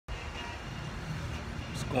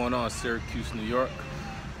Going on, Syracuse, New York.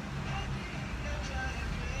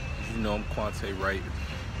 As you know, I'm Quante Wright.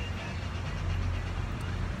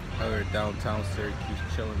 Out here downtown Syracuse,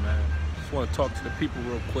 chilling, man. Just want to talk to the people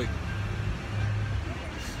real quick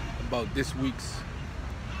about this week's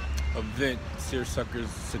event, Seersuckers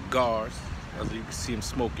Cigars. As you can see, I'm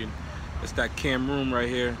smoking. It's that Cameroon right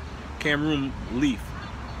here, Cameroon leaf,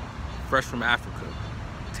 fresh from Africa.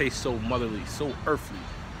 Tastes so motherly, so earthly.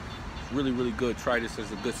 Really, really good. Try this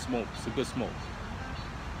as a good smoke. It's a good smoke.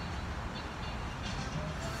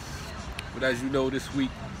 But as you know, this week,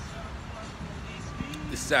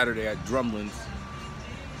 this Saturday at Drumlins,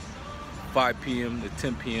 5 p.m. to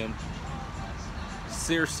 10 p.m.,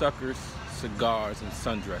 Seersuckers, Cigars, and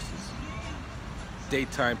Sundresses.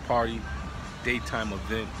 Daytime party, daytime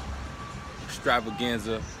event,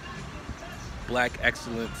 extravaganza, black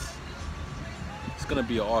excellence. It's gonna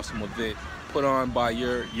be an awesome event put on by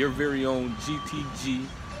your very own GTG,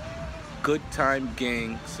 Good Time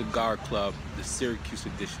Gang Cigar Club, the Syracuse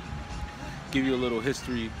edition. Give you a little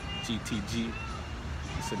history, GTG.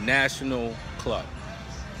 It's a national club.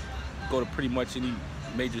 Go to pretty much any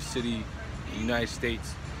major city in the United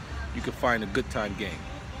States, you can find a Good Time Gang.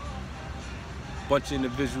 Bunch of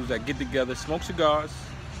individuals that get together, smoke cigars,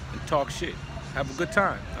 and talk shit. Have a good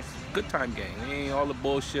time. That's a Good Time Gang. It ain't all the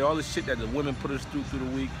bullshit, all the shit that the women put us through the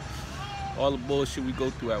week. All the bullshit we go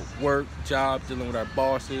through at work, job, dealing with our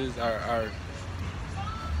bosses, our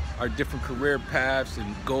different career paths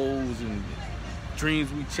and goals and dreams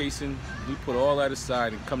we chasing. We put all that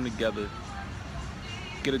aside and come together,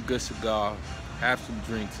 get a good cigar, have some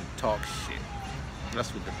drinks, and talk shit.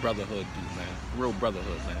 That's what the brotherhood do, man. Real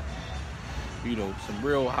brotherhood, man. You know, some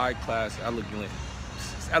real high class,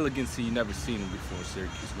 elegancy you never seen before in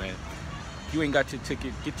Syracuse, man. If you ain't got your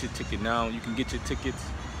ticket, get your ticket now. You can get your tickets.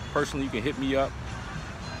 Personally, you can hit me up,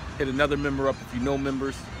 hit another member up if you know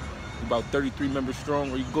members, about 33 members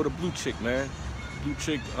strong, or you can go to Blue Chick, man. Blue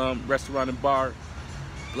Chick restaurant and bar,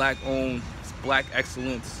 black owned, it's black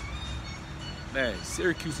excellence. Man,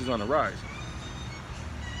 Syracuse is on the rise.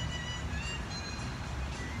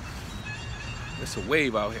 It's a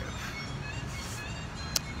wave out here.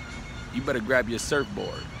 You better grab your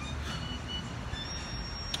surfboard.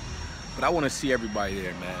 But I want to see everybody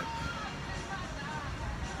there, man.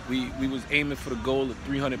 We was aiming for the goal of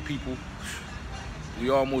 300 people. We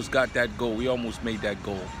almost got that goal. We almost made that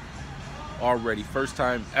goal already. First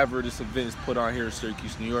time ever this event is put on here in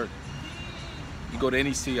Syracuse, New York. You go to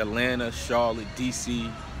any city, Atlanta, Charlotte,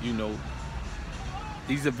 DC, you know,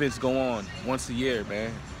 these events go on once a year,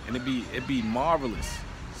 man. And it'd be marvelous.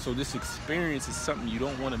 So this experience is something you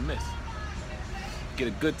don't want to miss. Get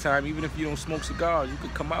a good time, even if you don't smoke cigars, you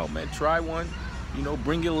could come out, man, try one, you know,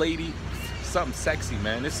 bring your lady. Something sexy,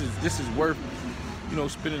 man. This is worth, you know,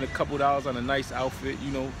 spending a couple dollars on a nice outfit.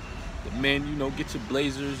 You know, the men, you know, get your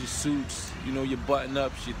blazers, your suits, you know, your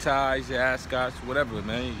button-ups, your ties, your ascots, whatever,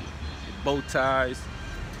 man. Your bow ties,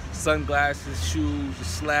 sunglasses, shoes, your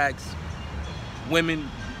slacks. Women,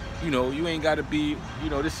 you know, you ain't gotta be, you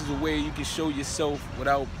know, this is a way you can show yourself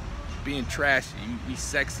without being trashy. You be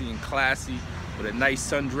sexy and classy with a nice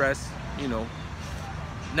sundress, you know.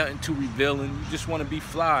 Nothing too revealing. You just want to be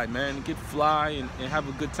fly, man. Get fly and have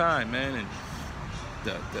a good time, man. And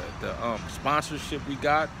the sponsorship we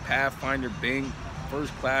got: Pathfinder, Bing,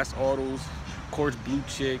 First Class Autos, of course, Blue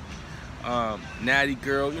Chick, Natty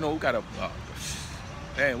Girl. You know, we got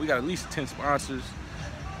man, we got at least 10 sponsors.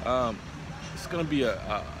 It's gonna be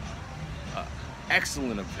a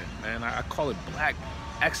excellent event, man. I call it black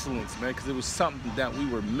excellence, man, because it was something that we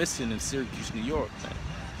were missing in Syracuse, New York, man.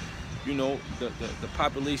 You know, the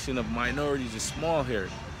population of minorities is small here.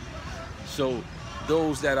 So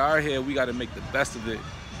those that are here, we got to make the best of it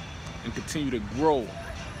and continue to grow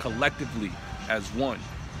collectively as one.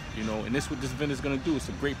 You know, and this is what this event is going to do. It's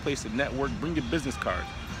a great place to network. Bring your business cards.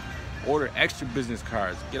 Order extra business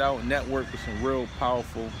cards. Get out and network with some real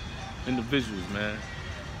powerful individuals, man.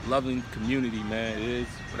 Loving community, man. It is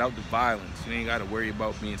without the violence. You ain't got to worry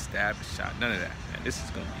about being stabbed and shot. None of that, man. This is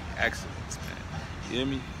going to be excellence, man. You hear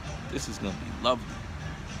me? This is gonna be lovely.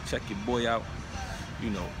 Check your boy out. You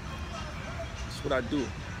know, that's what I do.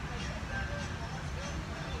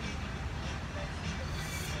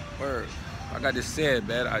 Word. I got this said,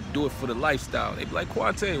 man. I do it for the lifestyle. They be like,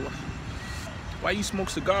 Quante, why you smoke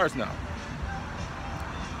cigars now?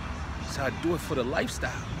 So I do it for the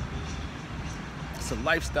lifestyle. It's a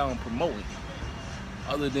lifestyle I'm promoting.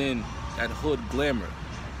 Other than that hood glamour,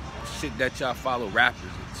 shit that y'all follow rappers.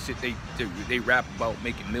 Shit they rap about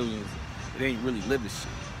making millions. It ain't really living shit.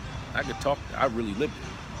 I could talk, I really lived it.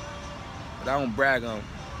 But I don't brag on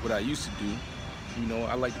what I used to do. You know,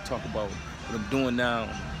 I like to talk about what I'm doing now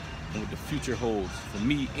and what the future holds for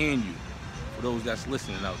me and you, for those that's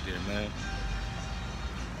listening out there, man.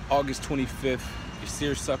 August 25th, your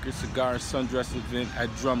Seersucker Cigars Sundresses event at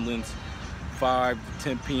Drumlins, 5 to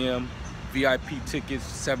 10 p.m. VIP tickets,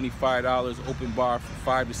 $75, open bar from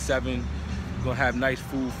 5 to 7. We're gonna have nice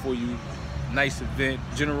food for you, nice event.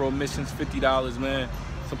 General admissions, $50, man.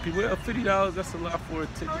 Some people, $50, that's a lot for a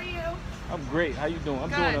ticket. How are you? I'm great. How you doing? I'm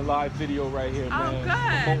good. doing a live video right here, man. Oh,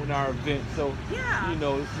 good. Promoting our event. So, yeah. You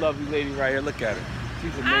know, this lovely lady right here. Look at her.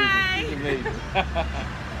 She's amazing. Hi. She's amazing.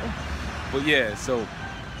 But yeah, so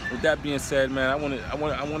with that being said, man, I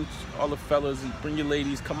want all the fellas and bring your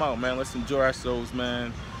ladies. Come out, man. Let's enjoy ourselves,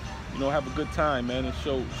 man. You know, have a good time, man, and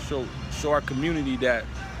show our community that,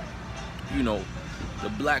 you know, the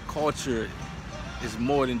black culture is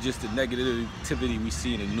more than just the negativity we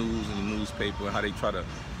see in the news and the newspaper and how they try to,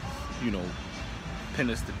 you know, pin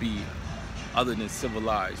us to be other than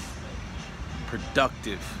civilized,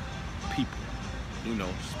 productive people, you know,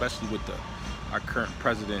 especially with our current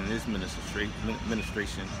president and his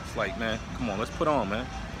administration. It's like, man, come on, let's put on, man.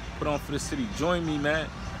 Put on for the city. Join me, man.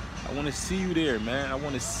 I want to see you there, man. I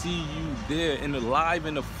want to see you there live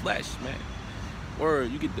in the flesh, man. Or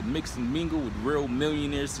you get to mix and mingle with real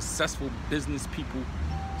millionaires, successful business people.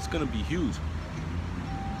 It's going to be huge.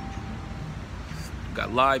 We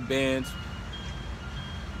got live bands.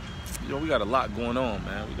 You know, we got a lot going on,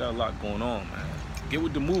 man. We got a lot going on, man. Get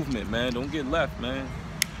with the movement, man. Don't get left, man.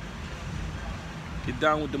 Get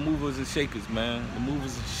down with the movers and shakers, man. The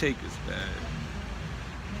movers and shakers, man.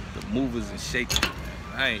 The movers and shakers, man.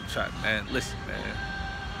 I ain't trying, man. Listen, man.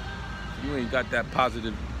 You ain't got that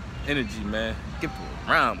positive energy, man. Get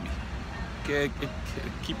around me. Okay?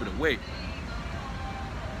 Keep it away.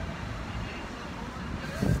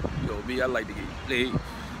 Yo, me, I like to get laid.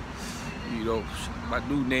 You know, my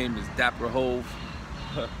new name is Dapper Hove.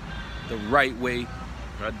 The right way.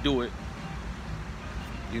 I do it.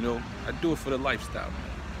 You know, I do it for the lifestyle,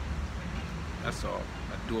 man. That's all.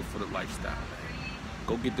 I do it for the lifestyle, man.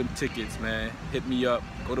 Go get them tickets, man. Hit me up.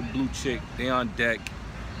 Go to Blue Chick. They on deck.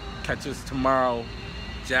 Catch us tomorrow.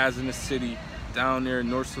 Jazz in the City. Down there,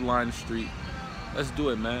 North Salina Street. Let's do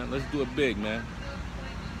it, man. Let's do it big, man.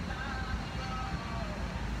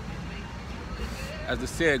 As the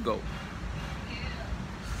saying go,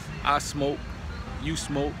 I smoke, you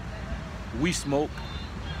smoke, we smoke,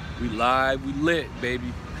 we live, we lit,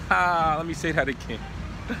 baby. Ha! Let me say that again.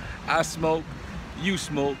 I smoke, you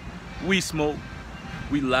smoke, we smoke,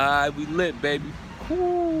 we live, we lit, baby.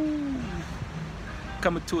 Woo!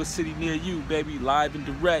 Coming to a city near you, baby. Live and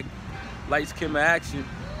direct. Lights, camera, action.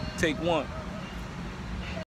 Take one.